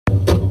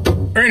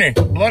Ernie,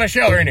 blow the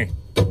shell, Ernie.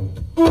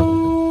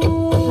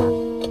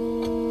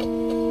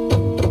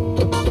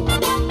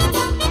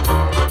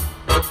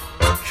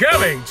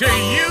 Coming to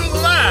you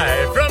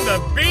live from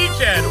the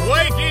beach at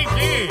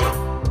Waikiki.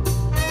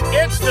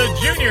 It's the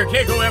Junior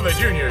Keikoewa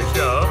Jr.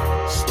 Show,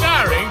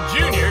 starring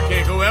Junior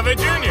Keikoewa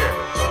Jr.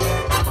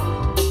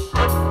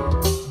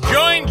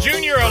 Join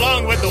Junior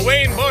along with the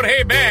Wayne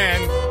Borhe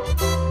Band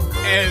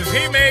as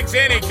he makes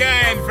any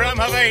kind from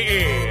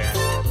Hawaii.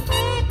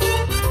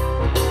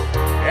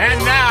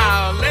 And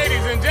now,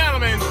 ladies and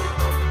gentlemen,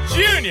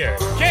 Junior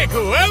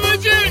Keikoewa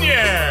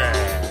Jr.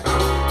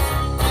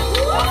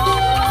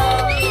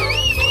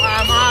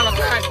 Marlo,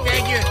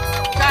 thank you.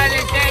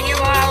 Thank you,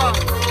 Marlo.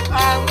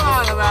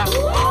 Marlo,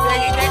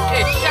 thank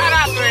you. Shut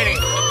up, Rennie.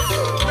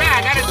 Man, I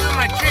gotta do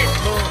my trick,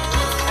 boo.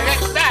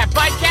 That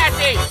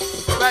podcasting.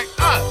 Like,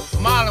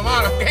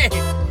 Marlo, hey,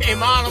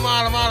 Marlo.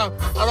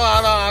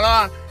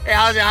 Hello. Hey,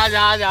 how's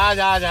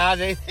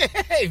it?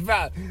 Hey,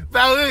 bro,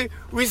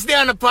 we stay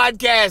on the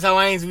podcast,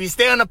 Hawaiians. We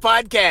stay on the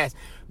podcast.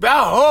 Bro,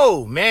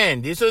 oh,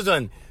 man, this was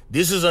on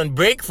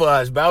break for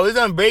us, bro. We was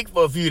on break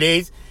for a few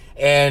days.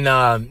 And,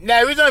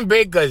 we was on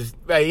break because,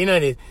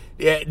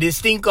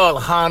 this thing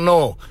called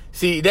Hano.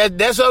 See,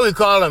 that's what we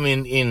call them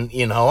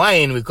in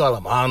Hawaiian. We call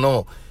them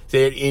Hano. So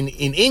in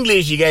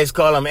English, you guys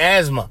call them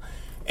asthma.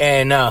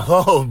 And,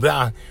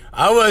 bro,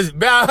 I was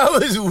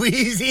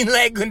wheezing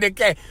like on the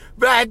cat.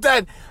 Bro, I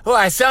thought,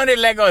 I sounded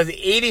like I was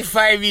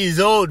 85 years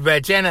old, bro,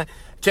 trying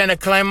to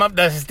climb up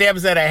the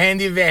steps of the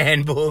handy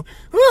van, bro.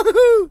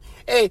 Woohoo!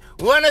 Hey,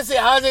 wanna say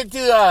how's it to,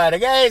 the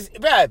guys,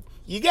 bro,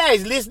 you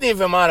guys listening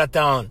from out of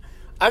town.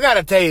 I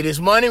gotta tell you, this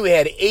morning we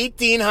had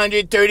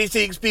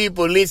 1,836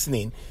 people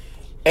listening.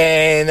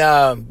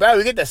 And, bro,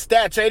 we get the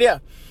stats right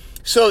here.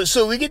 So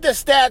we get the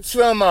stats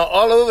from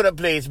all over the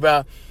place,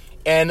 bro.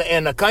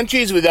 And the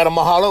countries, we got a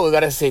mahalo. We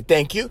gotta say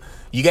thank you.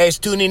 You guys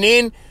tuning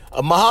in.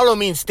 Mahalo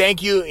means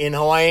thank you in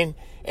Hawaiian.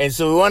 And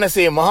so we want to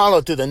say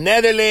mahalo to the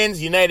Netherlands,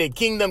 United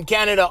Kingdom,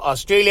 Canada,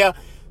 Australia,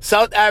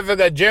 South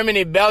Africa,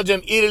 Germany,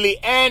 Belgium, Italy,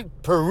 and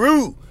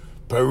Peru.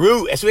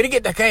 That's where they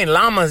get the kind of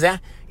llamas, huh?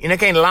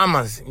 Kind of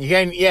llamas.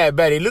 But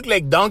they look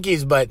like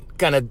donkeys, but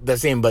kind of the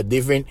same but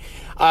different.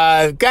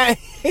 Kind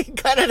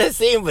of the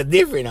same but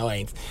different,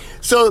 Hawaiians.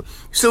 So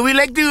we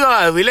like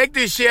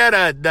to share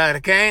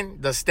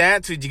the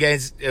stats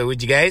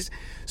with you guys.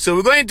 So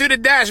we're going to the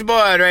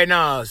dashboard right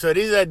now. So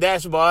this is a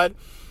dashboard.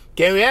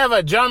 Can we have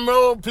a drum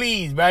roll,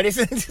 please, bro? This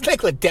is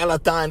like what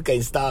telethon kind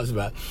of stuff,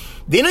 bro.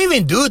 They don't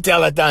even do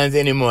telethons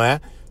anymore, huh?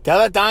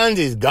 Telethons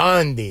is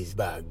Gandhis,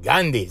 bro.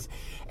 Gandhis.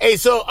 Hey,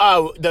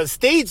 so the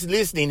states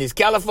listening is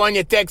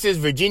California, Texas,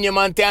 Virginia,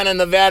 Montana,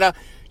 Nevada,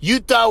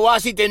 Utah,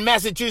 Washington,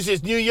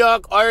 Massachusetts, New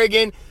York,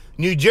 Oregon,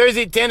 New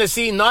Jersey,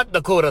 Tennessee, North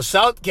Dakota,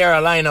 South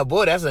Carolina.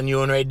 Boy, that's a new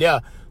one right there.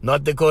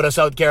 North Dakota,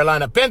 South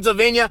Carolina,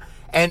 Pennsylvania,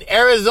 and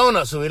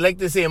Arizona. So we'd like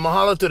to say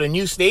mahalo to the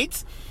new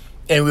states.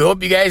 And we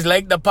hope you guys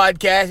like the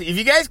podcast. If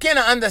you guys kind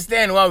of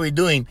understand what we're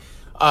doing,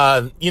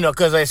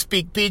 because I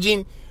speak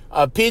Pidgin.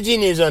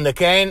 Pidgin is on the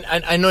kind.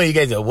 I know you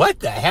guys are, what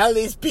the hell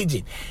is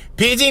Pidgin?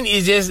 Pidgin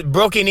is just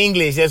broken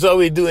English. That's what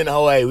we do in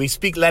Hawaii. We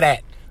speak like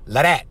that.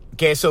 Like that.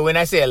 Okay, so when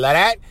I say like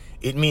that,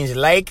 it means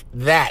like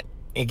that.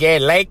 Okay,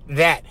 like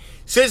that.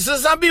 So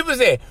some people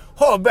say,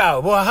 oh,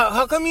 bro, well,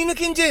 how come you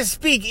can just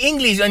speak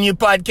English on your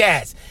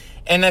podcast?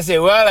 And I say,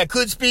 well, I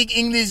could speak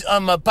English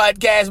on my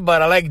podcast,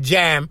 but I like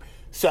jam.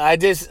 So I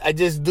just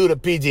do the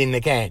Pidgin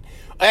the can.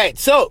 All right,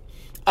 so,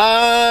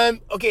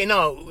 okay,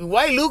 now,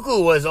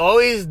 Wailuku was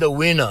always the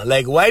winner.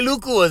 Like,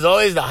 Wailuku was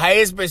always the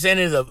highest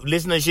percentage of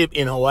listenership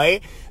in Hawaii.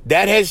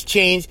 That has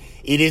changed.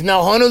 It is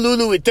now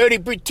Honolulu with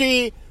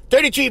 33%.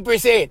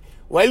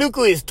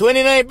 Wailuku is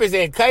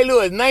 29%.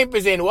 Kailua is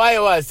 9%.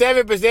 Waiawa is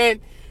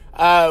 7%.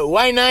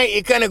 Waianae,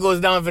 it kind of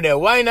goes down from there.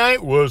 Waianae,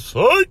 what's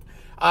up?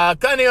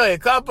 Kaneohe,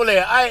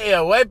 Kapolei,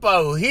 Aiea,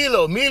 Waipahu,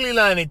 Hilo,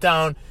 Mililani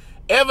Town,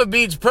 Ever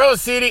Beach, Pearl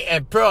City,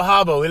 and Pearl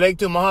Harbor. We like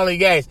to mahalo you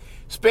guys,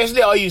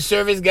 especially all you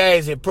service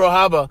guys at Pearl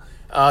Harbor,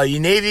 you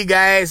Navy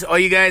guys, all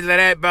you guys like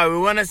that. But we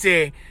want to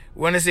say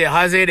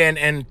hazard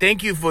and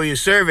thank you for your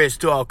service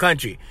to our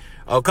country.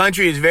 Our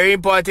country is very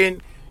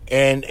important,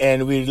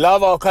 and we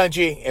love our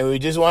country, and we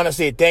just want to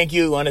say thank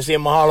you. We want to say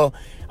mahalo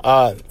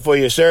for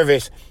your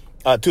service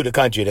to the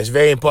country. That's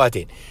very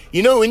important.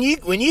 You know, when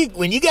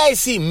you guys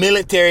see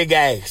military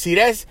guys, see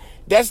that's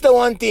the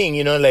one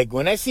thing, like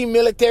when I see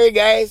military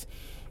guys.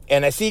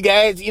 And I see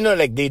guys,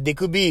 like they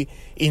could be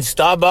in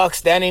Starbucks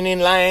standing in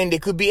line. They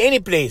could be any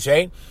place,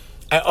 right?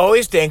 I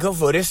always thank them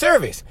for their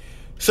service.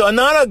 So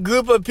another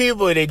group of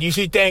people that you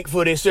should thank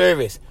for their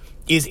service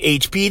is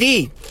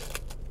HPD.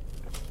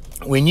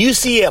 When you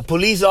see a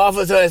police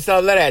officer and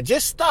stuff like that,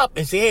 just stop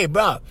and say, hey,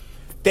 bro,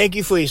 thank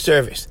you for your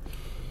service.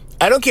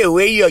 I don't care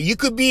where you are. You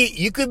could be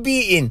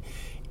in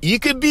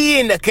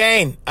the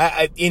kind,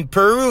 in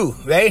Peru,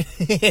 right?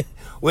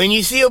 When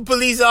you see a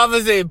police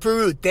officer in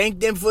Peru, thank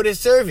them for their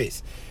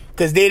service.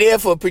 Because they're there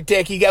for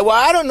protect you guys. Well,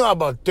 I don't know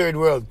about third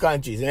world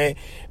countries, right?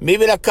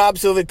 Maybe the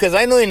cops over, because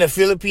I know in the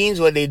Philippines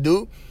what they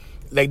do,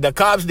 like the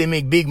cops, they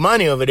make big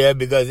money over there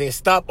because they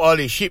stop all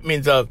the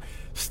shipments of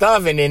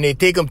stuff, and then they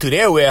take them to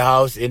their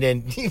warehouse, and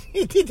then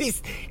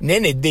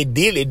they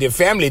deal it. The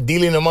family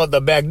dealing them out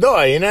the back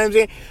door. You know what I'm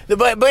saying?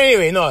 But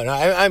anyway, no,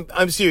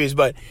 I'm serious.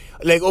 But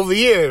like over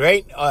here,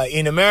 right,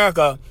 in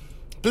America,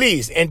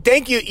 please, and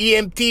thank you,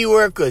 EMT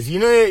workers. You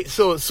know,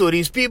 so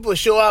these people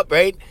show up,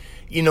 right?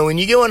 You know, when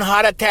you get one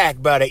heart attack,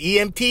 brother,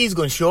 EMT is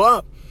gonna show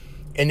up,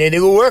 and then they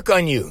will work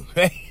on you,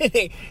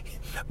 right?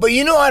 But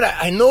you know what?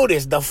 I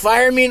noticed the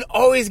firemen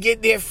always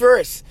get there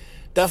first.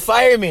 The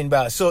firemen,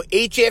 bro. So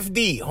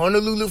HFD,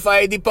 Honolulu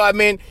Fire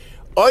Department,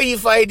 all you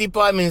fire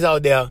departments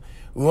out there,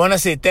 we want to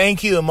say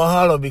thank you and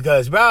mahalo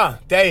because, bro,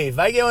 tell you, if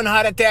I get one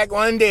heart attack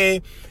one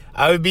day,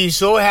 I would be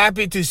so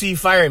happy to see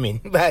firemen.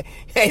 But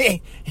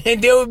and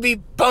they would be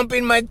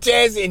pumping my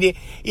chest and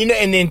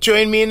and then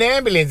throwing me in the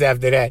ambulance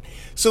after that.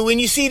 So when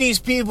you see these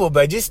people,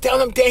 but just tell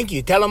them thank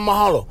you, tell them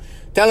mahalo,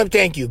 tell them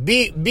thank you.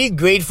 Be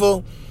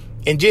grateful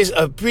and just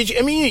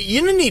appreciate. I mean,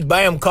 you don't need to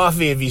buy them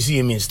coffee if you see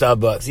them in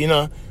Starbucks, you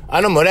know. I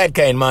don't know that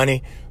kind of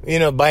money, you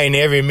know, buying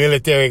every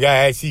military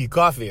guy I see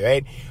coffee,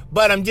 right?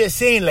 But I'm just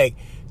saying, like,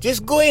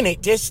 just go in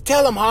it. Just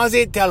tell them how's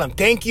it. Tell them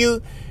thank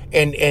you.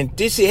 And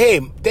just say, hey,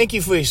 thank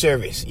you for your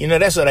service. You know,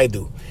 that's what I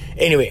do.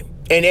 Anyway,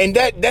 and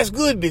that's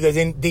good because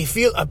then they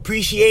feel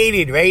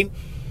appreciated, right?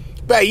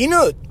 But, you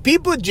know,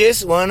 people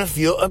just want to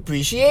feel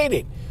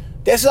appreciated.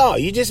 That's all.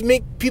 You just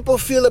make people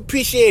feel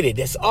appreciated.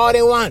 That's all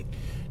they want.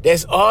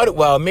 That's all.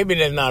 Well, maybe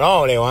that's not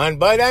all they want,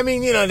 but I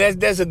mean, you know,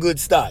 that's a good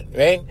start,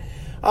 right?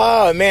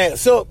 Oh man,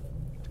 so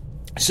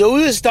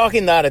we was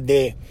talking the other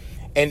day,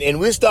 and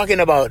we was talking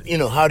about, you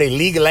know, how they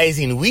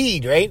legalizing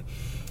weed, right?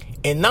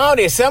 And now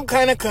there's some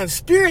kind of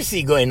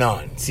conspiracy going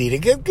on. See,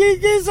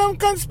 there's some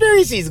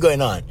conspiracies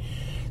going on.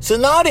 So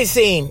now they're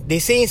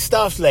saying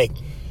stuff like,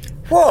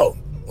 whoa,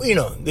 you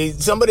know,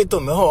 somebody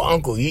told me, oh,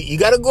 uncle, you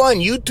gotta go on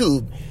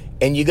YouTube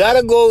and you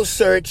gotta go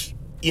search,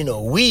 you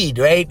know, weed,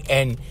 right?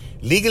 And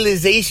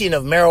legalization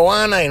of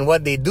marijuana and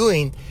what they're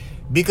doing.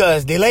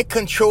 Because they like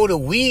control the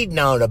weed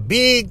now, the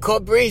big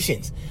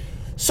corporations.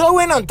 So I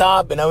went on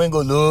top and I went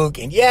go look.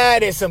 And yeah,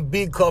 there's some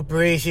big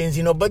corporations,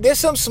 you know, but there's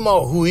some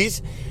small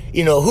huis.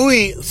 You know,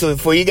 hui, so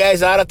for you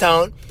guys out of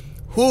town,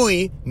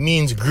 hui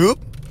means group.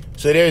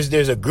 So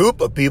there's a group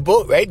of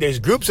people, right? There's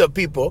groups of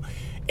people.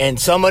 And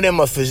some of them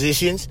are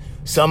physicians.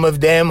 Some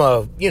of them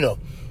are, you know,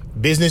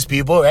 business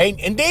people, right?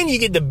 And then you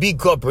get the big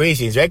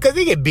corporations, right? Because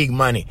they get big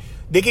money.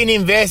 They can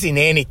invest in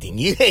anything.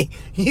 You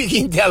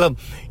can tell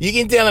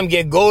them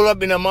get gold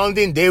up in a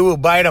mountain, they will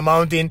buy the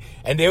mountain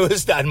and they will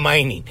start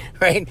mining,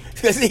 right?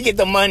 Because they get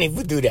the money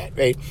to do that,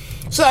 right?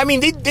 So, I mean,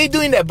 they're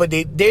doing that, but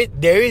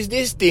there is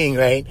this thing,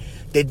 right,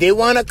 that they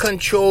want to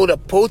control the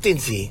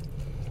potency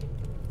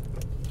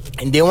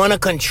and they want to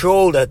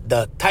control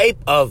the type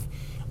of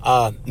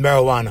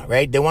marijuana,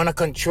 right? They want to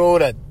control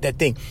that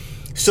thing.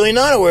 So, in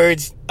other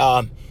words,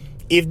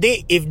 if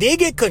they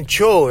get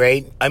control,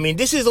 right? I mean,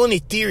 this is only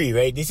theory,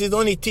 right? This is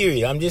only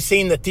theory. I'm just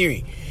saying the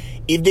theory.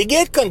 If they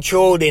get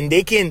control, then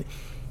they can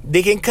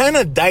kind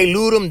of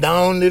dilute them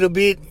down a little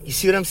bit. You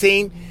see what I'm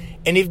saying?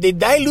 And if they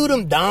dilute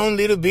them down a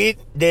little bit,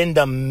 then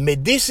the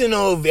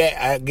medicinal,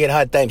 I get a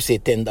hard time say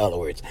 $10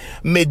 words.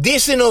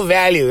 Medicinal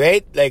value,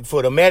 right? Like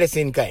for the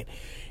medicine kind.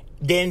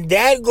 Then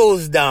that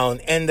goes down.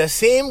 And the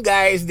same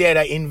guys that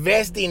are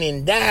investing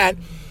in that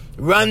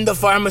run the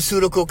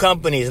pharmaceutical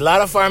companies. A lot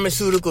of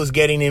pharmaceuticals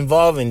getting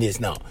involved in this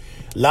now.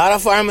 A lot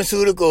of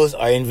pharmaceuticals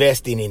are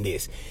investing in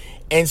this.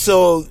 And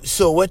so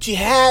what you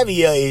have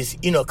here is,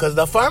 you know, because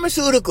the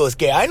pharmaceuticals,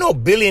 okay, I know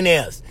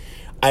billionaires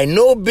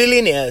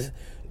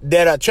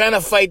that are trying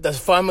to fight the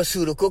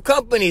pharmaceutical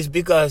companies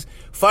because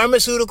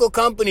pharmaceutical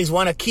companies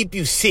want to keep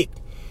you sick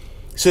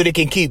so they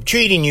can keep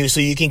treating you so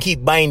you can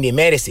keep buying their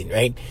medicine,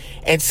 right?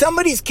 And some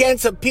of these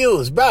cancer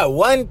pills, bro,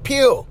 one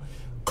pill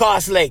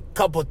costs like a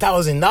couple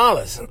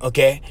 $1,000s,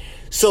 okay?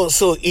 So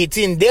it's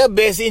in their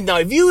best interest. Now,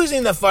 if you was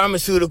in the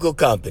pharmaceutical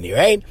company,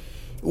 right,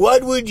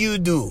 what would you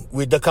do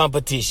with the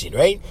competition,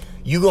 right?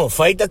 You gonna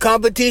fight the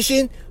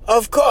competition?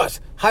 Of course.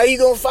 How you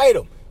gonna fight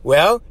them?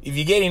 Well, if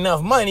you get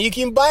enough money, you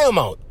can buy them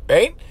out,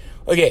 right?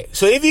 Okay,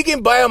 so if you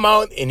can buy them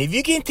out, and if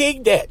you can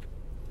take that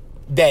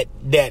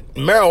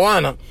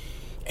marijuana,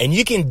 and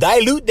you can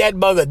dilute that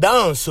bugger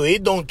down so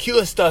it don't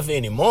cure stuff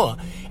anymore,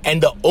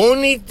 and the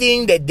only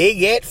thing that they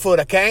get for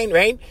the kind,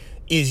 right,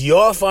 is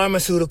your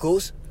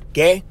pharmaceuticals,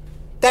 okay?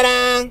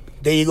 Ta-da!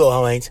 There you go,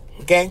 Hawaiians,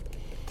 okay?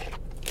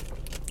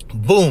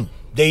 Boom,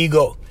 there you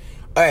go.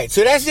 All right,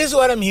 so that's just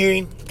what I'm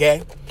hearing,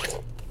 okay?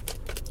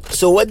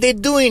 So what they're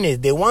doing is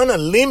they want to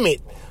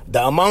limit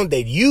the amount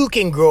that you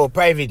can grow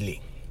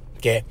privately,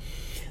 okay?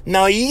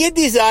 Now, you get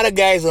these other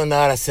guys on the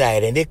other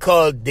side, and they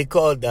call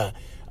the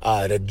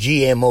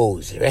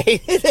GMOs,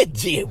 right? The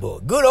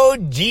GMO, good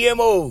old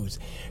GMOs.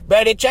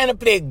 But they're trying to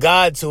play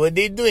God, so what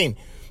they're doing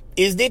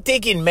is they're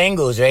taking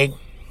mangoes, right?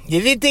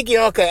 They're taking,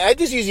 okay, I'm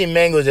just using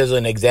mangoes as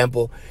an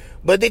example,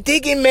 but they're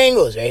taking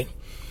mangoes, right?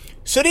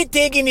 So they're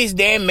taking these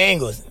damn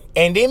mangoes,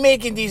 and they're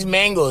making these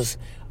mangoes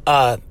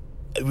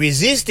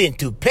resistant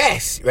to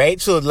pests, right?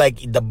 So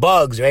like the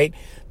bugs, right?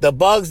 The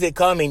bugs that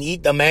come and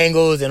eat the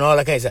mangoes and all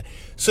that kind of stuff.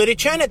 So they're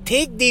trying to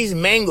take these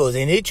mangoes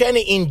and they're trying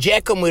to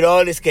inject them with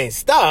all this kind of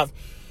stuff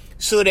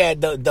so that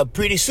the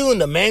pretty soon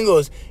the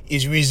mangoes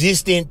is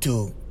resistant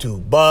to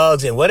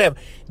bugs and whatever.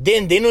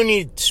 Then they don't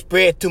need to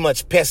spray too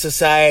much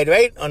pesticide,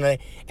 right?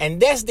 And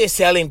that's their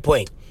selling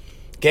point,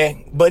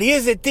 okay? But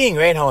here's the thing,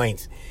 right,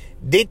 Hawaiians?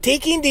 They're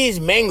taking these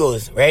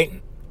mangoes, right?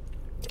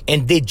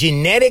 And they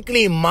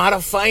genetically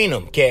modifying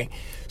them, okay?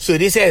 So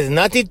this has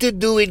nothing to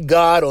do with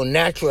God or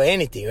natural or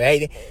anything,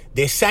 right?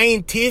 They're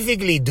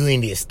scientifically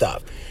doing this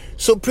stuff.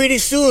 So pretty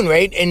soon,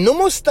 right? And no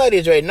more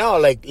studies right now,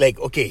 like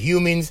okay,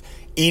 humans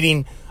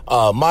eating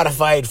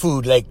modified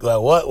food, like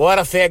what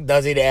effect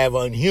does it have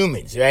on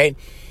humans, right?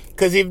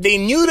 Because if they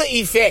knew the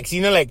effects,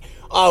 like,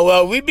 oh,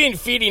 well, we've been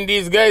feeding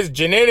these guys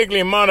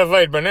genetically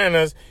modified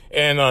bananas,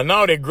 and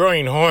now they're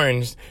growing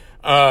horns.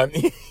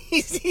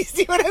 You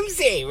see what I'm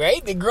saying,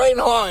 right? They're growing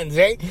horns,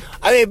 right?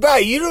 I mean, bro,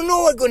 you don't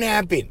know what's going to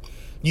happen.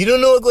 You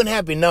don't know what's going to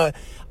happen. Now,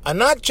 I'm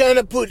not trying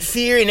to put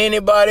fear in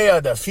anybody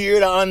or the fear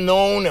of the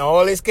unknown and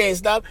all this kind of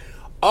stuff.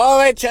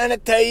 All I'm trying to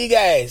tell you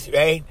guys,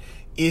 right,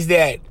 is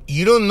that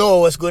you don't know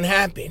what's going to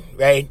happen,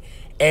 right?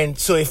 And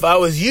so if I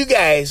was you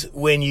guys,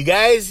 when you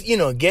guys,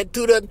 get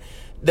to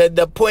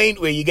the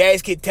point where you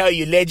guys can tell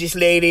your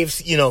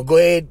legislatives, go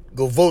ahead,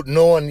 go vote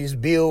no on this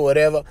bill,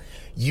 whatever,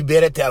 you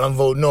better tell them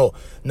vote no.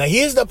 Now,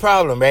 here's the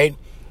problem, right?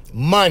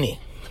 Money.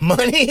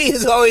 Money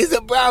is always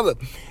a problem.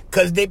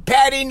 Because they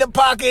pad in the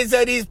pockets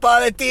of these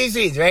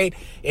politicians, right?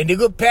 And they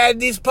go pad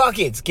these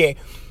pockets, okay?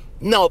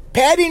 No,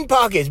 padding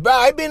pockets, bro.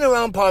 I've been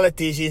around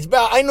politicians,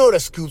 bro. I know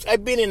the scoops.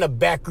 I've been in the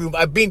back room.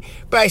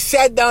 I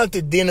sat down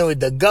to dinner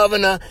with the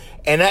governor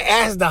and I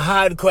asked the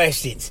hard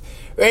questions,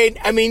 right?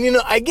 I mean,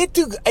 I get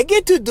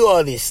to do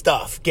all this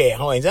stuff, okay,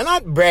 Hawaiians. I'm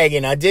not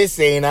bragging. I'm just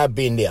saying I've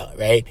been there,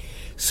 right?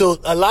 So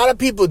a lot of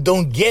people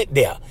don't get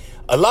there.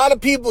 A lot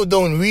of people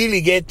don't really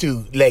get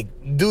to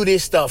do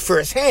this stuff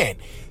firsthand.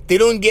 They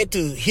don't get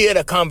to hear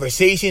the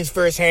conversations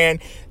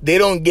firsthand. They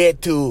don't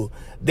get to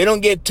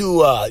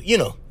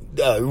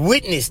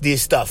witness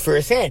this stuff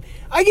firsthand.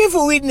 I get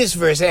for witness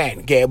firsthand,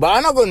 okay? But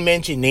I'm not going to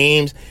mention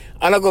names.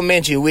 I'm not going to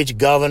mention which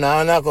governor.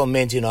 I'm not going to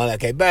mention all that,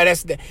 okay?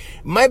 But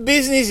my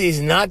business is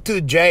not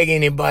to drag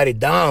anybody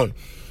down.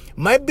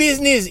 My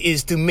business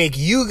is to make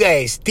you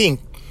guys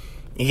think,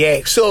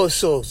 yeah? So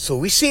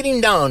we're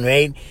sitting down,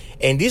 right?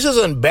 And this was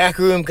on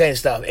backroom kind of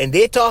stuff. And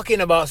they're talking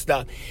about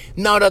stuff.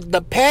 Now,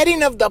 the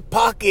padding of the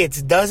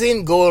pockets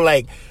doesn't go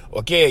like,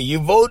 okay, you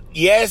vote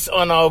yes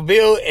on our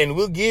bill and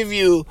we'll give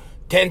you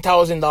 $10,000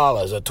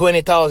 or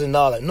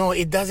 $20,000. No,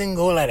 it doesn't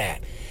go like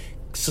that.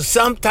 So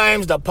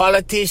sometimes the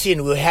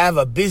politician will have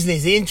a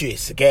business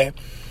interest, okay?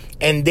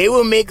 And they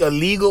will make a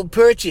legal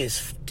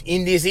purchase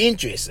in this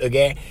interest,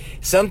 okay?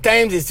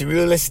 Sometimes it's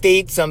real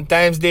estate.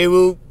 Sometimes they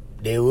will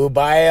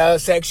buy a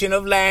section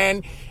of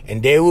land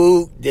and they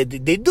do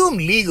them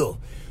legal.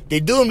 They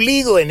do them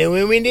legal, and then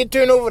when they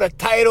turn over the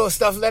title,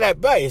 stuff like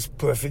that, bro, it's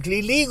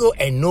perfectly legal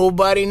and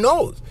nobody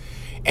knows.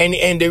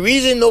 And the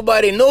reason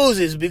nobody knows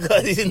is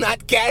because it's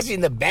not cash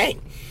in the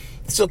bank.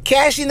 So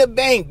cash in the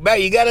bank, bro,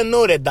 you got to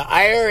know that the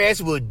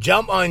IRS will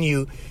jump on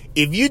you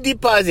if you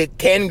deposit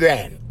 10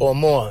 grand or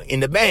more in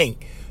the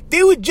bank.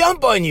 They would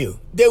jump on you.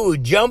 They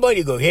would jump on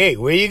you. Go, hey,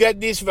 where you got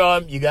this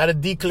from? You got to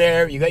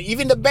declare.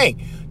 Even the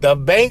bank. The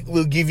bank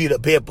will give you the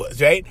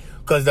papers, right?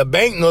 Because the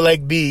bank no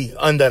like be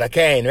under the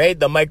can, right?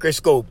 The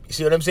microscope. You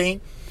see what I'm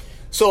saying?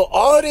 So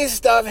all this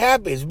stuff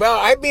happens, bro.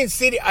 I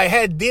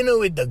had dinner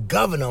with the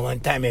governor one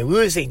time, and we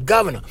were saying,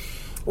 Governor,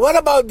 what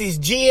about these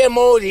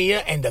GMOs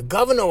here? And the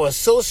governor was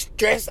so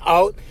stressed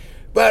out,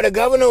 bro. The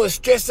governor was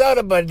stressed out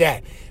about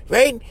that,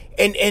 right?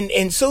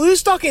 And so we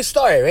was talking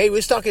story,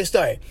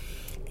 right?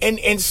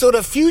 And so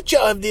the future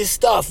of this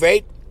stuff,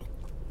 right,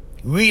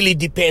 really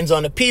depends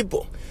on the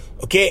people,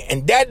 okay?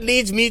 And that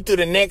leads me to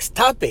the next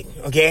topic,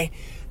 okay?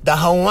 The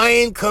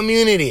Hawaiian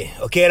community,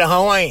 okay? The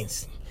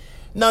Hawaiians.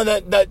 Now,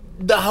 the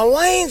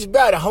Hawaiians,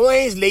 bro, the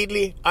Hawaiians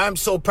lately, I'm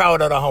so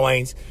proud of the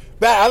Hawaiians.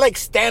 Bro, I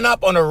stand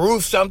up on a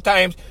roof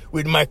sometimes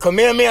with my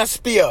Kamehameha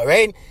spear,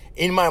 right?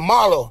 In my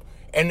malo.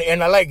 And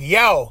I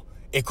yell,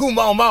 Eku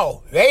mau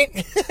mau, right?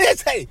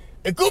 It's like,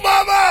 Eku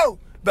mau mau!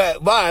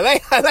 But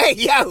I like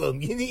yell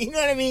them. You know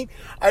what I mean?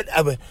 I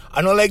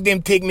don't like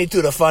them take me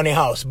to the funny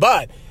house.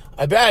 But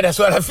that's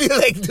what I feel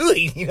like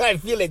doing. You know, I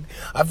feel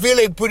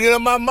like putting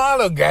on my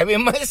malo,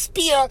 grabbing my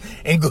spear,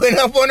 and going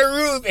up on the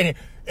roof and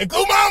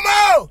go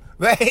mau,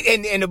 right?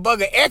 And the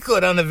bugger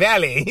echoed on the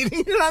valley.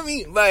 You know what I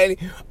mean? But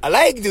I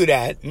like to do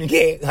that.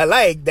 Okay,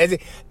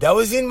 that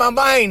was in my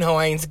mind,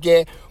 Hawaiians.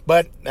 Okay,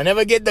 but I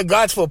never get the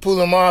guts for pull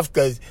them off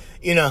because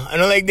I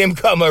don't like them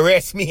come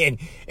arrest me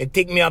and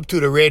take me up to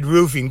the red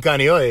roof in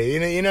Kaneohe.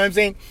 You know what I'm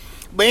saying?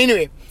 But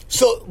anyway,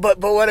 but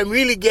what I'm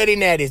really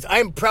getting at is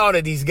I'm proud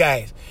of these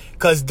guys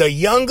because the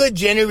younger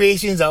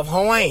generations of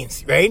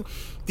Hawaiians, right?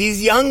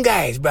 These young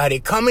guys, bro, they're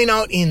coming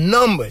out in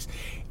numbers,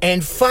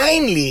 and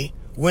finally,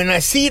 when I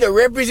see the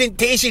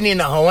representation in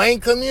the Hawaiian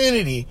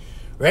community,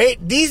 right?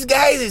 These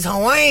guys is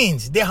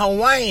Hawaiians. They're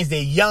Hawaiians.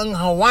 They're young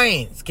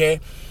Hawaiians,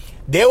 okay?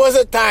 There was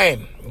a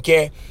time,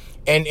 okay?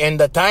 And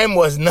the time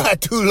was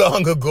not too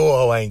long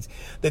ago, Hawaiians.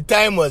 The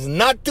time was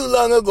not too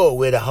long ago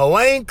where the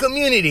Hawaiian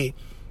community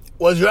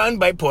was run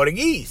by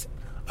Portagees.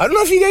 I don't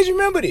know if you guys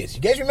remember this.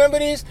 You guys remember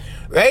this?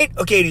 Right?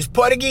 Okay, these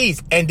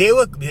Portagees. And they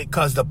were,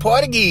 because the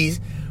Portagees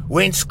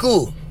went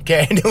school.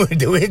 Okay, now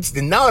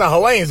the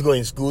Hawaiians go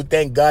in school.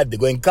 Thank God they're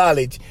going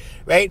college.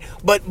 Right?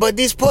 But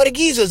these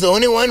Portagees was the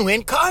only one who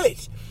went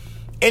college.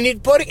 And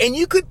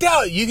you could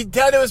tell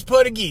there was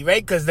Portagees,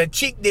 right? Because the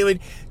chick, they would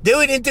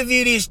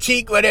interview this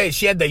chick, whatever.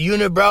 She had the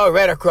unibrow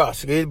right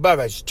across,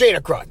 straight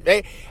across,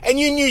 right? And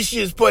you knew she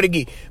was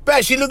Portagees.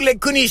 But she looked like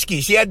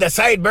Kunishki. She had the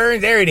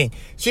sideburns, everything.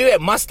 She had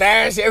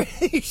mustache,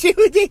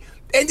 everything.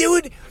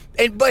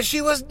 But she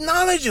was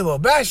knowledgeable,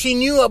 but she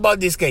knew about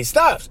this kind of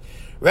stuff,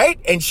 right?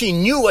 And she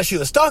knew what she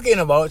was talking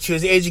about. She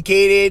was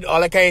educated,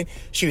 all that kind.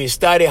 She would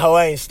study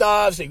Hawaiian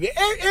stuff,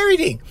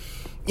 everything,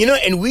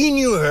 And we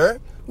knew her.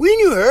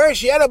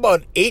 She had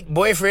about 8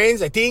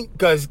 boyfriends, I think,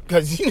 because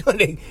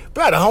the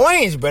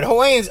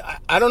Hawaiians,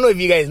 I don't know if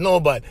you guys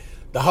know, but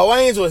the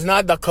Hawaiians was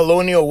not the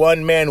colonial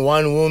one man,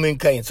 one woman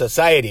kind of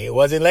society. It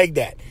wasn't like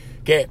that,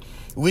 okay?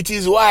 Which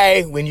is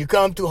why when you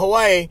come to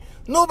Hawaii,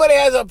 nobody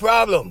has a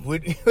problem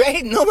with,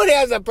 right? Nobody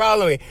has a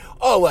problem with,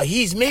 oh, well,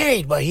 he's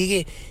married, but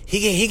he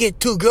get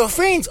 2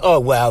 girlfriends. Oh,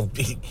 well,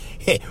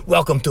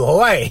 welcome to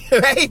Hawaii,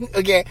 right?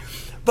 Okay.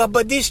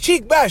 But this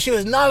chick, she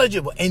was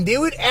knowledgeable. And they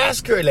would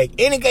ask her, like,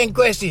 any kind of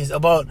questions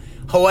about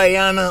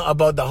Hawaiiana,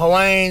 about the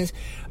Hawaiians.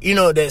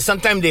 That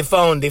sometimes they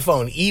found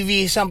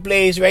Evie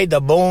someplace, right?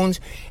 The bones.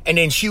 And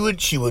then she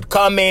would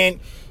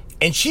comment.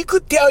 And she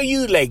could tell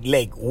you,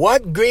 like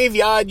what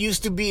graveyard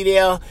used to be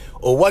there,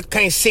 or what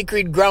kind of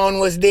sacred ground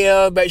was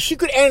there. But she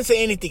could answer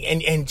anything.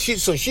 And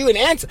she would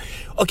answer.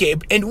 Okay,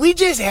 and we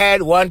just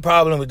had one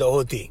problem with the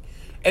whole thing.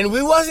 And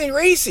we wasn't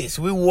racist.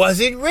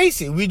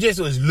 We just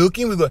was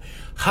looking. We go,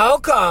 how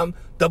come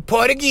the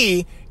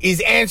Portuguese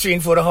is answering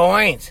for the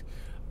Hawaiians?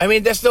 I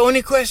mean, that's the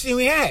only question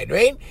we had,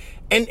 right?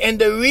 And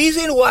the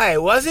reason why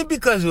wasn't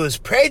because it was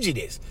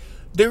prejudice.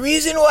 The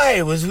reason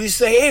why was we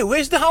say, hey,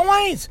 where's the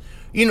Hawaiians?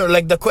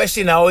 Like the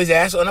question I always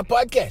ask on a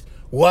podcast.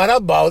 What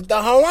about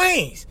the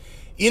Hawaiians?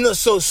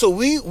 So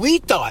we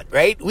thought,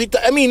 right?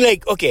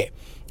 Okay,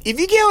 if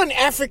you get an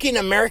African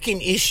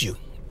American issue,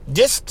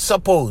 just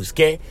suppose,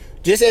 okay?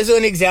 Just as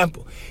an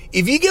example,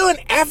 if you get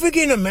an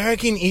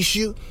African-American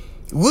issue,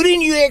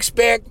 wouldn't you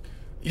expect,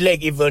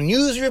 like, if a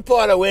news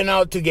reporter went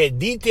out to get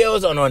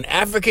details on an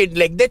African,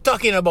 like, they're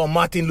talking about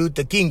Martin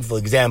Luther King, for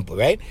example,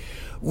 right?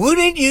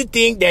 Wouldn't you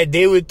think that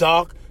they would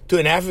talk to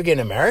an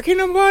African-American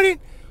about it?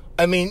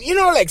 I mean,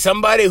 like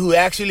somebody who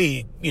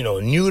actually,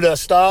 knew the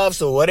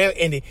stuff or whatever,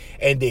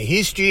 and the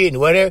history and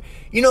whatever,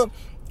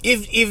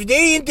 if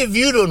they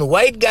interviewed a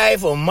white guy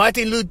for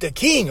Martin Luther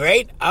King,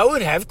 right, I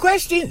would have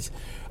questions.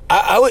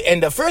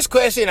 And the first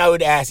question I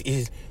would ask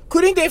is,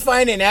 couldn't they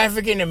find an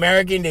African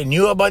American that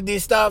knew about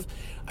this stuff?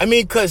 I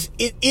mean, because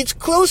it's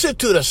closer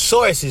to the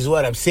source is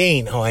what I'm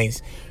saying,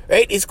 Hawaiians,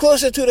 right? It's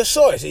closer to the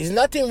source. There's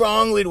nothing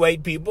wrong with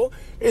white people.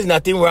 There's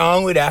nothing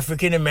wrong with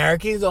African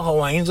Americans or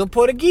Hawaiians or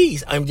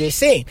Portuguese. I'm just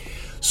saying.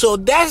 So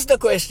that's the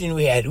question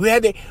we had.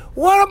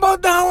 What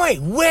about the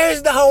Hawaiians?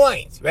 Where's the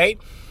Hawaiians, right?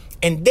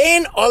 And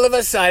then all of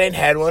a sudden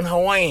had one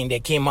Hawaiian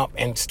that came up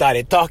and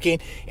started talking,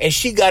 and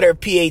she got her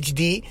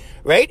PhD,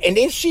 right? And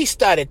then she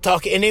started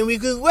talking, and then we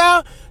go,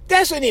 well,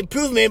 that's an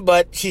improvement,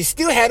 but she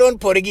still had one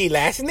Portuguese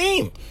last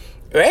name,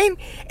 right?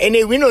 And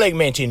then we don't like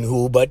mention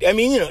who, but I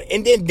mean,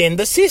 and then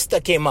the sister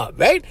came up,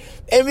 right?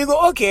 And we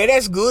go, okay,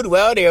 that's good.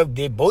 Well, they're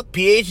both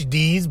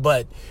PhDs,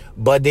 but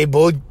they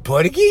both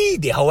Portuguese,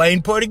 they're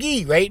Hawaiian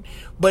Portuguese, right?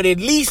 But at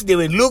least they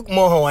would look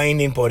more Hawaiian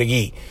than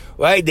Portuguese.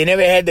 Right? They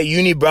never had the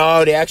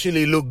unibrow. They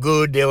actually looked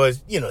good. They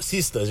was,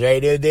 sisters,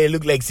 right? They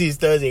looked like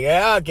sisters. They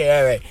go, okay,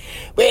 all right.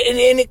 But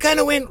and it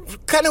kind of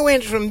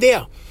went from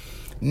there.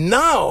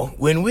 Now,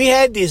 when we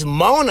had this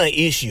Mauna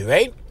issue,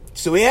 right?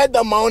 So we had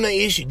the Mauna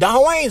issue. The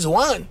Hawaiians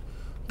won.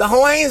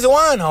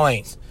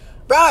 Hawaiians.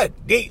 Bro,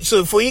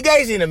 so for you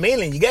guys in the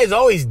mainland, you guys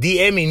always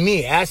DMing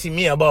me, asking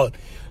me about,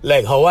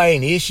 like,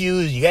 Hawaiian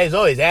issues. You guys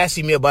always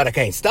asking me about that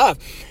kind of stuff.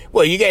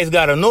 Well, you guys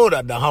got to know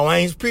that the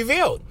Hawaiians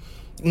prevailed.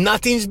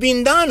 Nothing's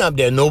been done up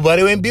there.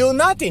 Nobody went build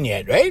nothing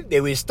yet, right? They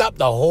will stop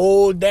the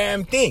whole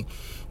damn thing.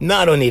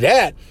 Not only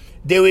that,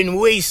 they will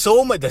waste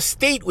so much, the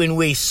state will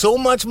waste so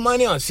much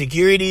money on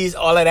securities,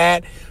 all of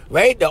that,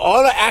 right?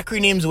 All the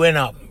acronyms went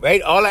up,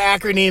 right? All the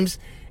acronyms,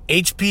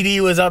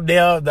 HPD was up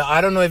there.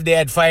 I don't know if they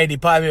had fire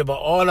department, but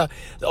all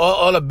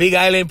the Big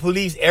Island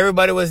police,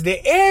 everybody was there.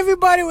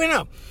 Everybody went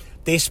up.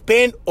 They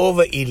spent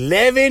over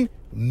 11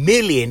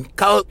 million,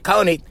 count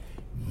it,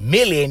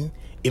 million,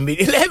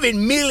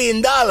 $11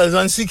 million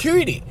on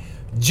security.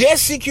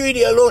 Just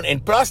security alone.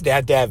 And plus, they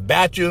had to have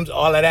bathrooms,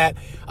 all of that,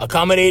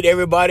 accommodate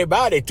everybody.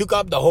 But they took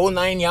up the whole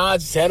 9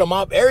 yards, set them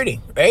up,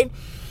 everything, right?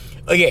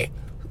 Okay.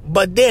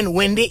 But then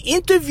when they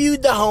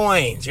interviewed the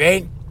Hawaiians,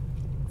 right,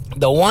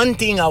 the one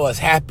thing I was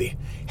happy,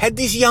 had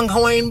this young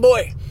Hawaiian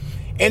boy.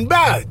 And,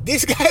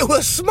 this guy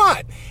was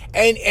smart.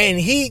 And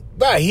he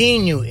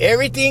knew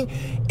everything.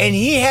 And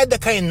he had the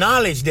kind of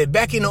knowledge that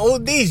back in the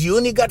old days, you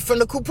only got from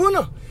the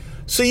kupuna.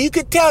 So you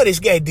could tell this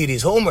guy did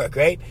his homework,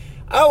 right?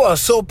 I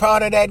was so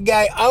proud of that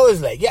guy. I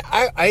was like, yeah,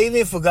 I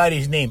even forgot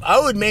his name. I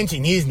would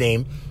mention his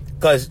name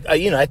because,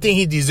 I think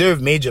he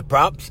deserved major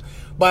props,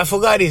 but I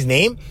forgot his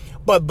name.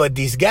 But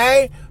this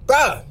guy,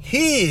 bro,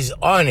 he is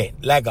on it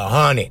like a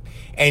hornet.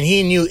 And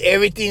he knew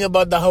everything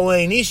about the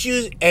Hawaiian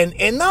issues.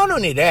 And not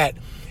only that,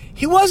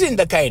 he wasn't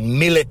the kind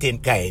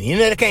militant kind.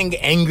 The kind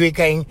angry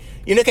kind,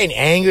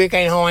 angry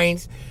kind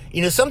Hawaiians.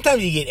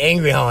 Sometimes you get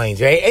angry Hawaiians,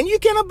 right? And you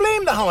cannot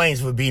blame the Hawaiians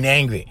for being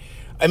angry.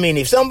 I mean,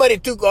 if somebody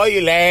took all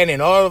your land and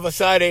all of a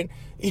sudden,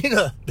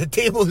 the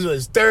tables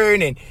was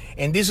turned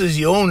and this was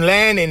your own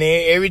land and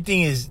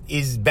everything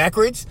is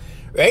backwards,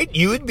 right?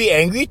 You would be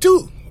angry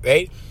too,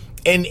 right?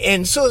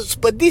 And so,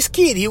 but this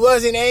kid, he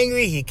wasn't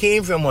angry. He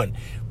came from one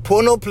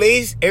Pono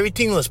place.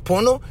 Everything was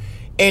Pono.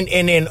 And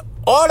then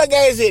all the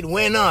guys that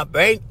went up,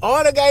 right?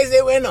 All the guys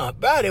that went up,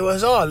 bro, they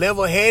was all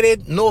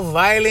level-headed, no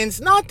violence,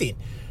 nothing.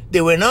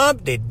 They went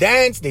up, they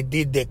danced, they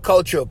did their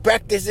cultural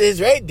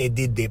practices, right? They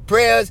did their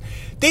prayers.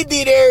 They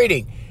did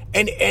everything.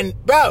 And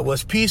bro, it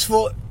was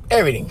peaceful,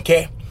 everything,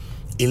 okay?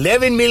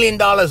 $11 million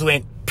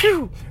went,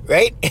 pew,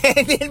 right?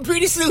 And then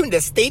pretty soon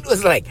the state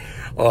was like,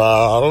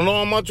 I don't know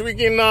how much we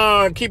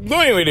can keep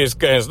going with this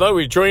kind of stuff.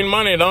 We throwing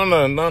money down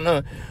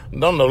the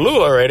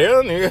lure right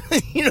there.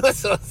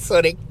 So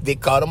they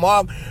caught them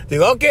off. They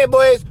go, okay,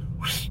 boys,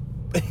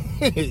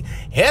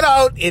 head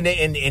out,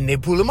 and they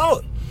pull them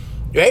out,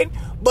 right?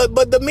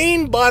 But the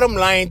main bottom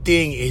line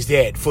thing is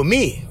that, for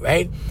me,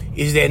 right,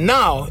 is that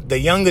now, the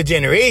younger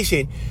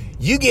generation,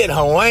 you get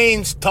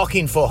Hawaiians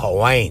talking for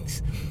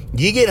Hawaiians.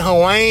 You get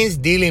Hawaiians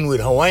dealing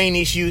with Hawaiian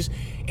issues.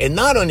 And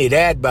not only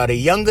that, but the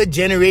younger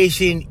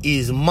generation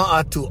is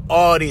ma'a to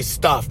all this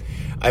stuff.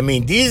 I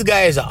mean, these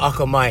guys are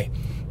akamai.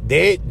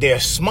 They're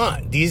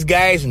smart. These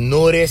guys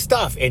know their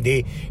stuff. And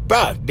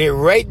they're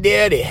right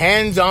there. They're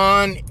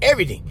hands-on,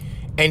 everything.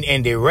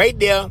 And they're right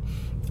there.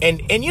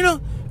 And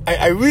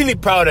I'm really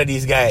proud of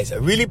these guys.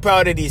 I'm really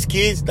proud of these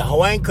kids. The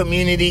Hawaiian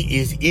community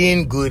is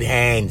in good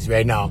hands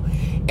right now.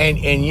 And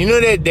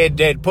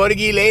that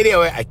Portagees lady,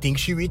 I think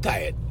she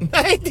retired.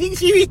 I think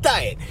she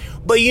retired.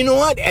 But you know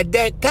what? At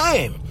that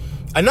time,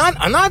 I'm not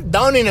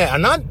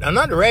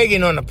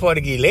ragging on the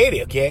Portagees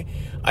lady, okay?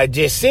 I'm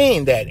just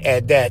saying that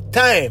at that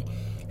time,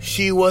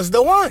 she was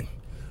the one.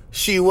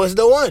 She was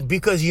the one.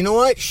 Because you know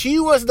what? She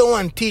was the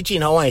one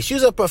teaching Hawaiian. She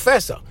was a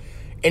professor.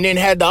 And then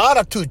had the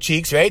other two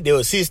chicks, right? They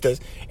were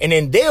sisters. And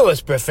then they was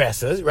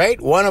professors,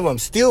 right? One of them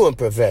still a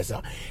professor.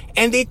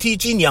 And they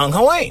teaching young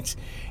Hawaiians.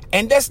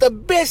 And that's the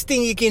best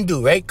thing you can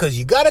do, right? Because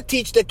you got to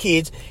teach the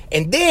kids.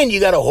 And then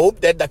you got to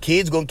hope that the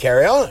kids going to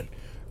carry on,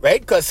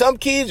 right? Because some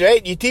kids,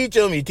 right? You teach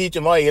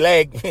them all you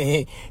like.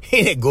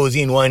 It goes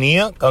in one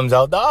ear, comes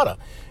out the other.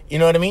 You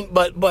know what I mean?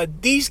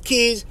 But these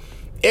kids,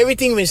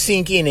 everything will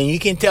sink in. And you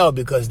can tell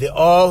because they're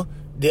all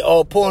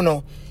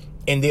Pono.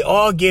 And they're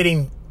all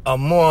getting a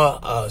more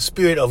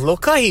spirit of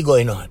lokahi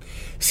going on.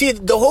 See,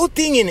 the whole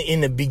thing in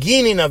the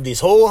beginning of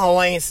this whole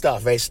Hawaiian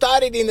stuff, right,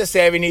 started in the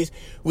 70s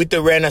with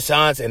the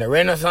Renaissance, and the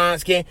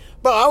Renaissance came.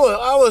 Bro,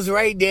 I was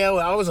right there.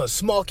 I was a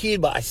small kid,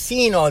 but I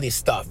seen all this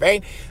stuff,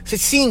 right? So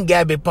seen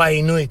Gabby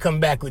Painui come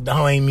back with the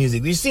Hawaiian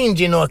music. We seen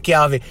Gino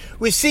Calvin.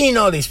 We seen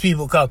all these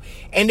people come,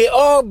 and they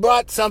all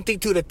brought something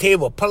to the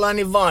table.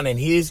 Palani Vaughn and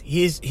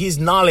his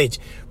knowledge,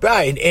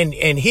 right,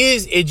 and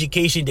his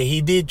education that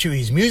he did through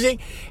his music,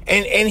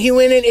 and he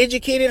went and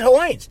educated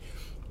Hawaiians.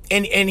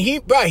 And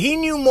he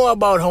knew more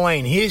about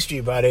Hawaiian history,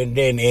 bro,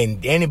 than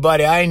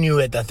anybody I knew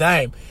at the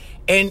time.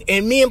 And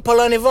me and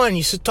Palani Vaughn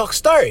used to talk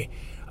story.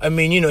 I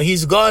mean,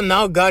 he's gone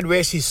now. God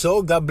rest his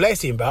soul. God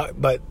bless him, bro.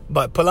 But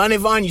Palani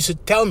Vaughn used to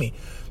tell me,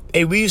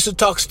 hey, we used to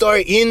talk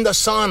story in the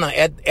sauna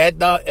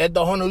at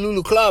the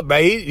Honolulu club,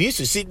 right? He used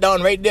to sit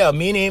down right there,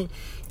 me and him,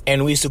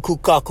 and we used to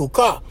kuka.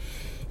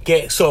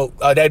 Okay, so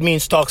that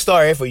means talk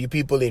story for you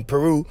people in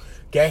Peru,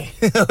 okay?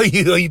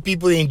 you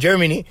people in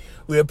Germany,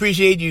 we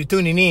appreciate you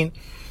tuning in.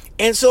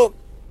 And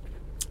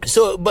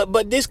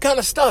but this kind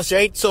of stuff,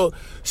 right? So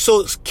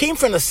came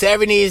from the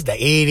 70s, the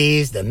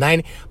 80s, the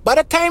 90s. By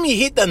the time you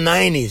hit the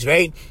 90s,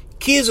 right,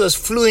 kids was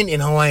fluent in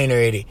Hawaiian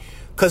already.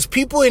 Because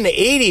people in the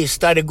 80s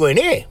started going,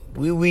 hey,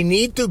 we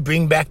need to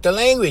bring back the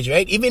language,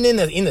 right? Even in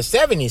the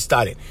 70s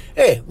started,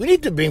 hey, we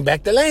need to bring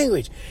back the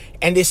language.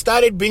 And they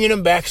started bringing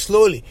them back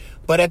slowly.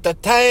 But at the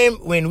time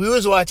when we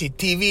was watching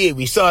TV,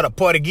 we saw the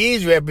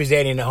Portagees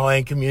representing the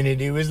Hawaiian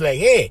community. It was like,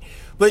 hey,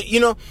 but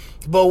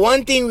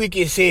one thing we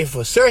can say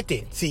for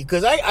certain, see,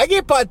 because I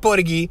get part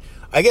Portagees,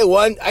 I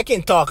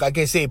can talk, I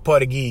can say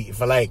Portagees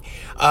for like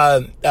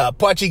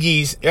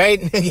Portagees, right?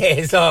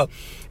 Yeah, so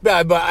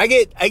but I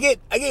get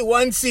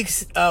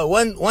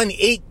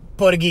 1.8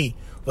 Portagees,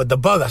 but the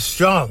bug are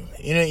strong.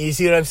 You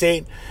see what I'm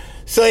saying?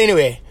 So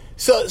anyway,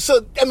 so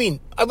I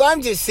mean,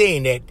 I'm just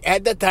saying that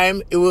at the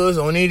time it was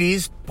only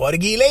these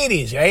Portagees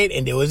ladies, right?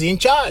 And they was in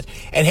charge.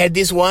 And had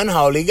this one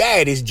Haole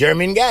guy, this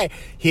German guy.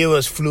 He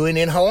was fluent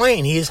in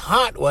Hawaiian. His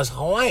heart was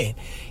Hawaiian.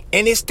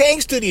 And it's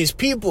thanks to these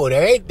people,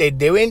 right?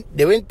 They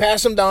went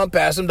pass them down.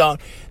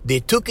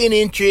 They took an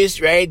interest,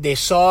 right? They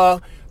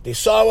saw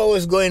what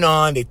was going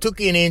on. They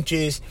took an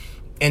interest.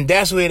 And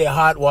that's where the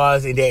heart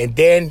was, and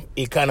then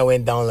it kind of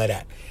went down like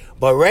that.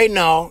 But right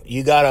now,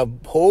 you got a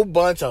whole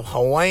bunch of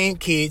Hawaiian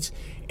kids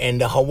and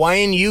the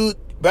Hawaiian youth,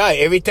 bro.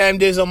 Every time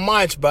there's a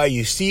march, bro,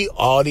 you see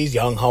all these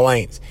young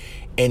Hawaiians.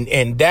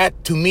 And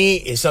that, to me,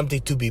 is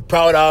something to be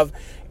proud of.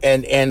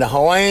 And the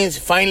Hawaiians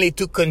finally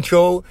took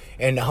control,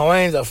 and the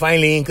Hawaiians are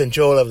finally in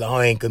control of the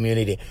Hawaiian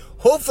community.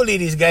 Hopefully,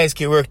 these guys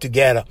can work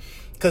together.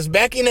 Because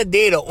back in the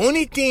day, the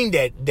only thing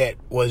that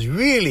was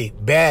really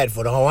bad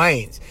for the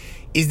Hawaiians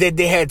is that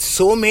they had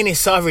so many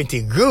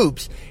sovereignty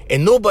groups,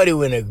 and nobody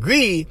would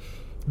agree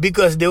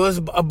because there was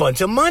a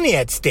bunch of money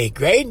at stake,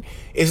 right?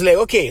 It's like,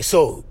 okay,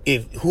 so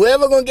if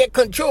whoever gonna get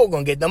control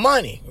gonna get the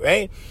money,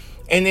 right?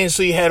 And then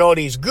so you had all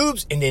these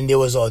groups, and then they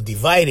was all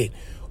divided.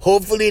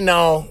 Hopefully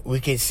now we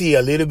can see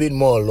a little bit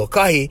more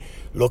lokahi.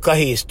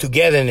 Lokahi is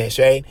togetherness,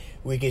 right?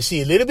 We can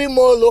see a little bit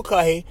more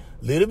lokahi,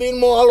 a little bit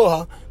more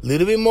aloha, a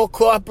little bit more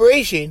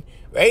cooperation,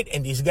 right?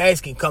 And these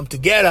guys can come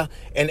together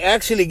and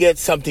actually get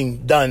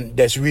something done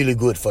that's really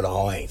good for the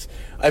Hawaiians.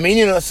 I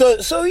mean,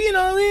 so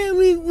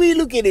we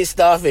look at this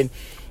stuff and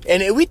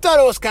we thought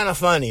it was kind of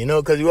funny,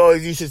 because we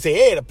always used to say,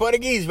 hey, the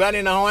Portagees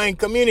running the Hawaiian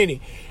community.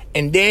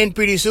 And then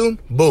pretty soon,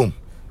 boom,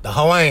 the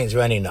Hawaiians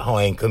running the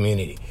Hawaiian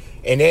community.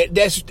 And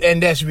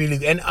that's really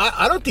good. And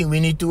I don't think we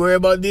need to worry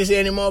about this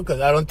anymore,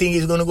 because I don't think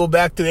it's going to go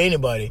back to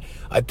anybody.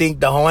 I think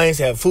the Hawaiians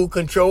have full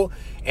control,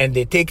 and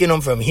they're taking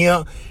them from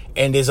here.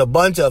 And there's a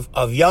bunch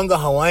of younger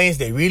Hawaiians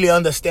that really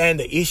understand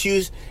the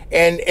issues,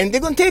 and they're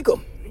going to take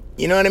them.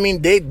 You know what I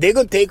mean? They're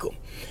going to take them.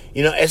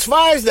 As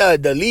far as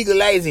the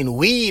legalizing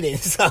weed and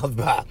stuff,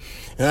 bro,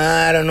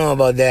 I don't know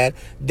about that.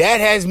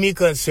 That has me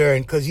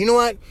concerned, because you know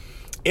what?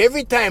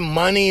 Every time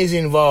money is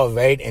involved,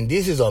 right? And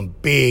this is a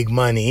big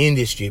money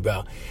industry,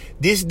 bro.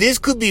 This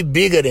could be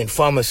bigger than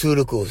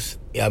pharmaceuticals.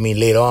 I mean,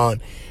 later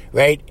on,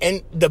 right?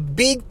 And the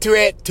big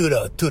threat to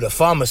the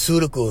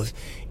pharmaceuticals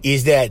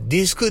is that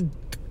this could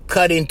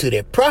cut into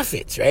their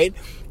profits, right?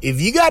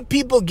 If you got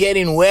people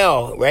getting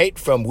well, right,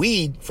 from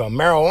weed, from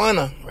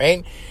marijuana,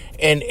 right?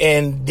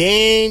 And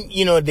then,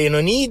 they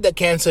don't need the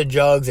cancer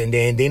drugs, and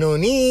then they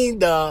don't need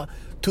the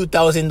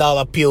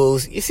 $2,000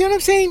 pills. You see what I'm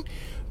saying?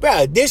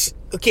 Bro,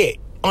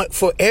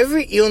 for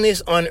every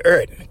illness on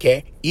earth,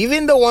 okay,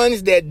 even the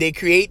ones that they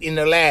create in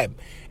the lab,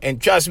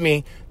 and trust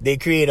me, they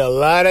create a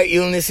lot of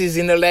illnesses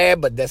in the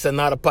lab, but that's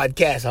another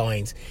podcast,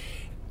 Hawaiians.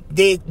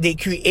 They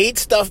create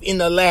stuff in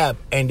the lab,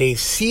 and they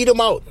seed them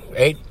out,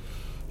 right?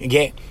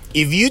 Okay?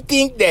 If you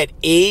think that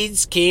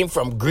AIDS came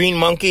from green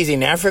monkeys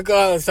in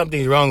Africa,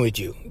 something's wrong with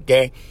you,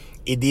 okay?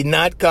 It did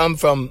not come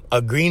from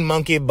a green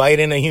monkey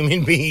biting a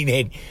human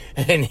being,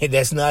 and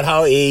that's not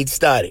how AIDS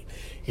started.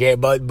 Yeah,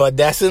 but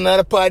that's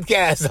another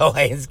podcast,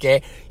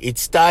 okay? It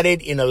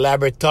started in a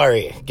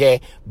laboratory, okay,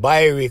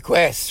 by a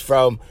request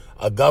from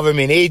a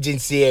government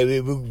agency,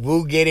 and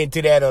we'll get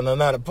into that on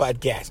another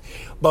podcast.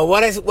 But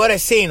what I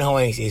say in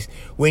Hawaiians is,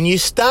 when you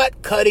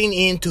start cutting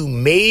into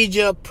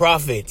major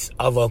profits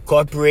of a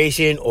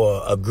corporation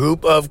or a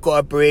group of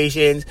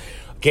corporations,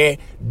 okay,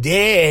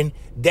 then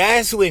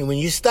that's when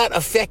you start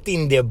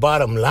affecting their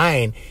bottom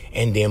line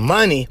and their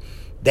money,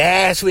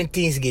 that's when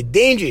things get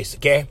dangerous,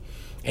 okay?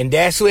 And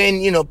that's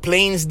when,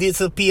 planes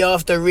disappear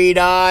off the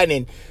radar,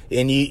 and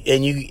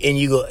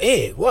you go,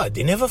 hey, what?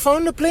 They never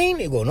found the plane?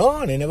 They go,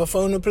 no, they never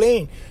found the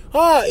plane.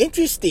 Oh,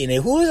 interesting.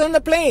 And who was on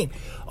the plane?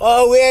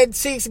 Oh, we had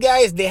 6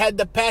 guys. They had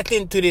the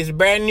patent to this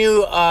brand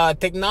new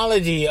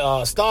technology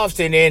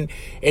stuffs, and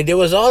they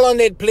was all on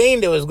that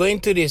plane. They was going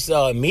to this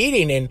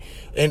meeting,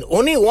 and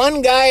only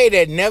one guy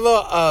that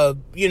never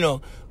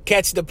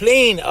catch the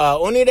plane.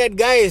 Only that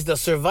guy is the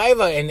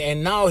survivor,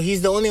 and now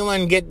he's the only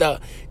one get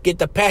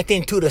the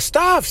patent to the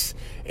stuffs.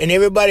 And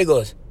everybody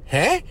goes,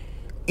 huh?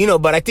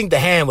 But I think the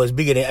hand was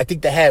bigger than, I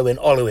think the hand went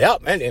all the way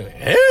up, man.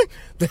 Huh?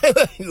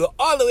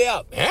 All the way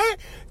up, huh?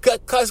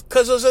 Cause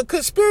it was a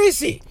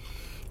conspiracy,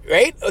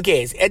 right?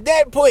 Okay, so at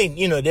that point,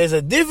 there's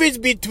a difference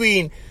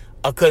between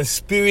a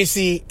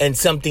conspiracy and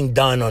something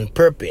done on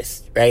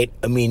purpose, right?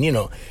 I mean,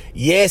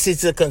 yes,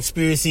 it's a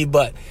conspiracy,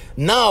 but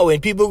now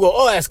when people go,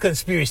 oh, that's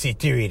conspiracy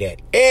theory,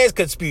 it's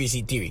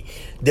conspiracy theory,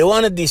 they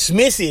want to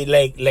dismiss it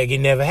like it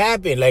never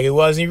happened, like it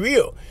wasn't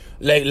real,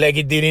 like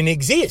it didn't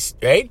exist,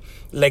 right?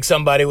 Like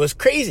somebody was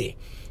crazy.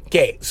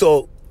 Okay,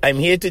 so I'm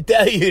here to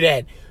tell you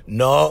that,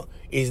 no,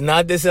 it's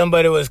not that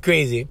somebody was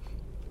crazy.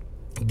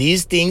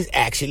 These things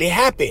actually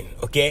happen,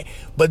 okay?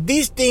 But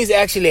these things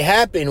actually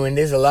happen when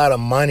there's a lot of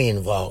money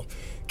involved,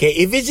 okay?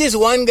 If it's just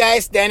one guy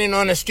standing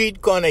on a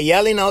street corner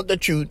yelling out the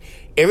truth,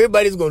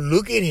 everybody's going to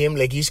look at him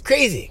like he's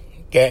crazy,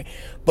 okay?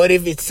 But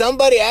if it's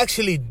somebody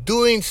actually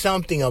doing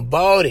something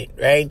about it,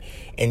 right?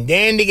 And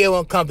then they get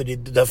one company,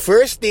 the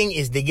first thing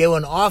is they get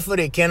one offer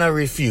they cannot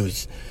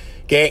refuse,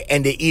 okay?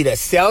 And they either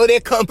sell their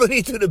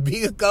company to the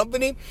bigger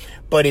company,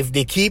 but if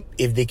they keep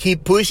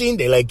pushing,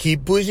 they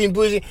keep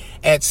pushing,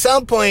 at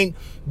some point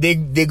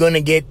they're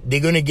gonna get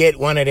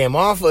one of them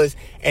offers,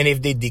 and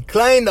if they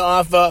decline the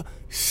offer,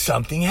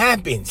 something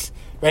happens,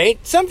 right?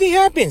 Something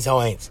happens,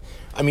 Hawaiians.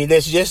 I mean,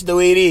 that's just the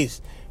way it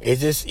is. It's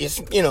just,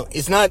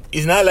 it's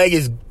not like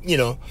it's,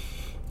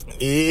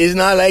 it's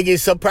not like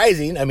it's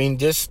surprising. I mean,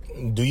 just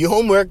do your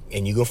homework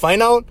and you can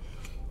find out.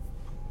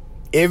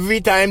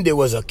 Every time there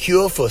was a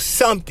cure for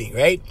something,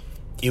 right,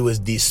 it was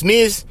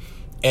dismissed,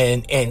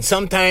 and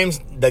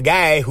sometimes the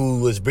guy who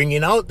was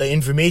bringing out the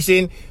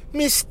information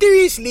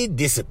mysteriously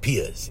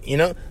disappears,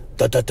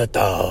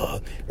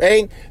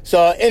 right?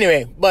 So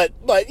anyway, but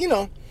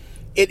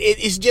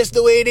it's just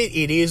the way it is.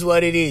 It is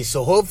what it is.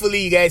 So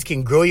hopefully you guys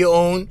can grow your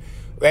own,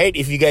 right?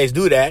 If you guys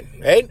do that,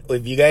 right? Or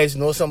if you guys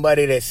know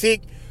somebody that's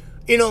sick,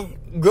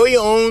 grow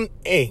your own.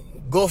 Hey,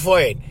 go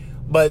for it.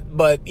 But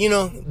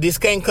this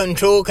kind of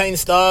control kind of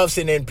stuff,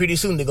 and then pretty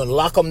soon they're going to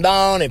lock them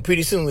down, and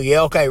pretty soon we get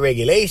all kind of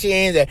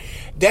regulations. And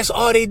that's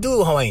all they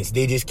do, Hawaiians.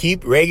 They just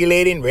keep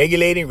regulating.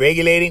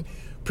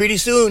 Pretty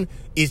soon,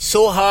 it's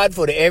so hard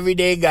for the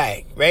everyday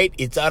guy, right?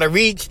 It's out of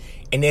reach.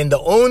 And then the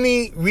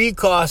only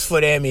recourse for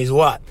them is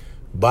what?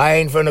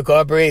 Buying from the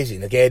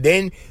corporation, okay?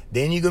 Then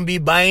you're going to be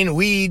buying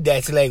weed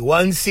that's like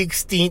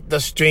 1/16 the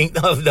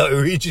strength of the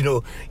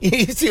original.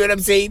 You see what I'm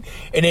saying?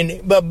 And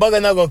then, but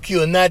bugger not going to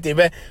cure nothing,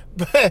 but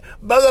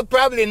bugger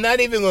probably not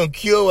even going to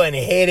cure one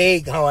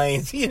headache,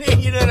 Hawaiians. You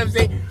know what I'm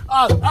saying?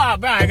 Oh,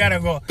 bro, I got to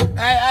go.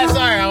 I'm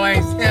sorry,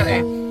 Hawaiians.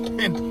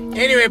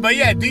 Anyway, but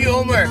yeah, do your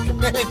homework.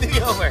 Do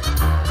your homework.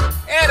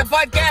 And the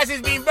podcast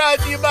is being brought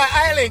to you by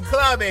Island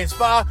Club and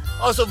Spa,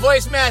 also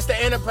Voice Master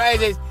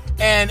Enterprises,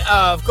 and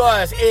of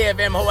course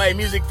AFM Hawaii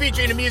Music,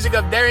 featuring the music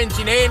of Darren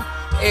Chinane.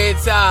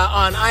 It's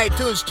on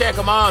iTunes. Check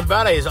him out.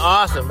 Brother is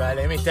awesome, man.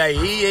 Let me tell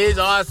you, he is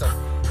awesome.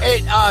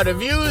 Hey, the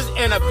views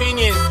and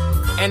opinions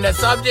and the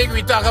subject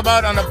we talk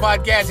about on the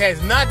podcast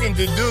has nothing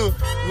to do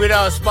with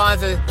our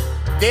sponsors.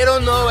 They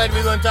don't know what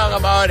we're going to talk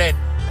about, and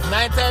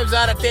 9 times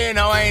out of 10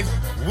 Hawaiians,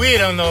 we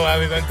don't know what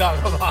we're going to talk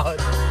about.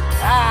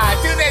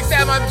 Till next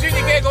time, I'm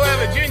Junior Keiko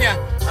Ever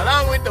Jr.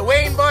 along with the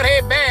Wayne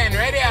Borhe Band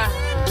right here.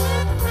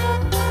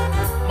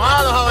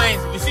 Mahalo,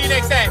 Hawaiians. We'll see you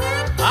next time.